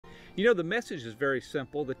You know, the message is very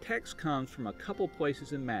simple. The text comes from a couple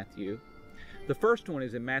places in Matthew. The first one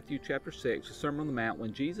is in Matthew chapter 6, the Sermon on the Mount,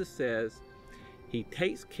 when Jesus says, He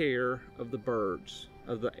takes care of the birds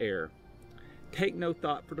of the air. Take no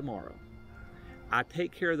thought for tomorrow. I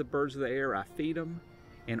take care of the birds of the air. I feed them.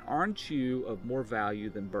 And aren't you of more value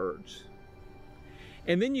than birds?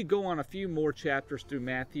 And then you go on a few more chapters through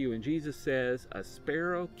Matthew, and Jesus says, a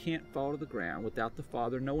sparrow can't fall to the ground without the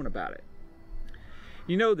Father knowing about it.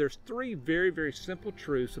 You know, there's three very, very simple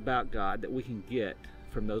truths about God that we can get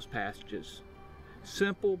from those passages.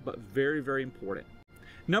 Simple, but very, very important.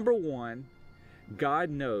 Number one, God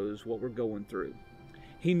knows what we're going through.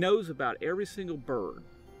 He knows about every single bird.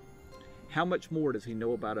 How much more does He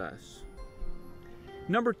know about us?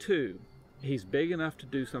 Number two, He's big enough to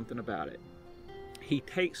do something about it. He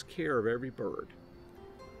takes care of every bird.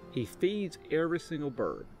 He feeds every single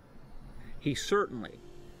bird. He certainly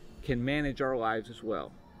can manage our lives as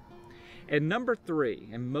well. And number three,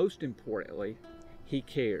 and most importantly, He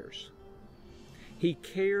cares. He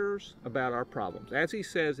cares about our problems. As He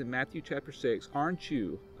says in Matthew chapter 6, aren't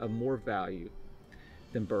you of more value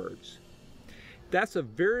than birds? That's a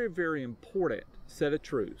very, very important set of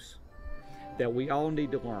truths that we all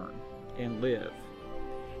need to learn and live.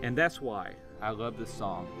 And that's why I love this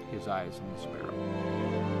song, His Eyes on the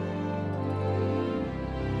Sparrow.